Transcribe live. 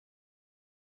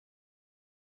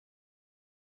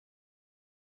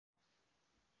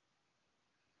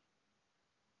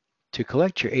To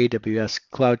collect your AWS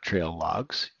CloudTrail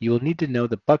logs, you will need to know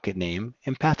the bucket name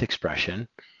and path expression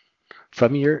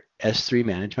from your S3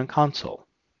 Management Console.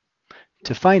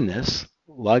 To find this,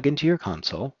 log into your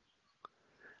console,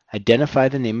 identify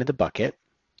the name of the bucket,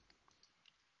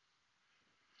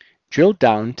 drill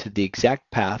down to the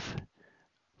exact path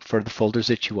for the folders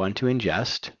that you want to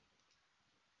ingest,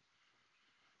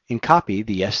 and copy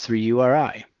the S3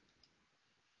 URI.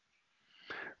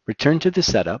 Return to the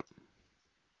setup,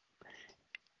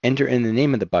 enter in the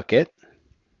name of the bucket,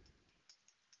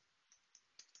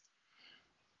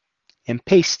 and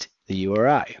paste the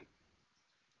URI.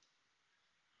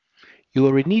 You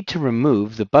will need to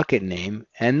remove the bucket name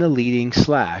and the leading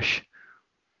slash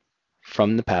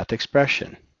from the path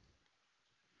expression.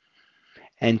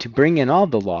 And to bring in all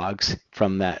the logs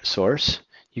from that source,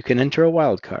 you can enter a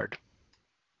wildcard.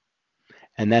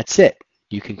 And that's it.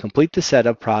 You can complete the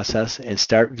setup process and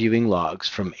start viewing logs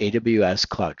from AWS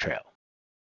CloudTrail.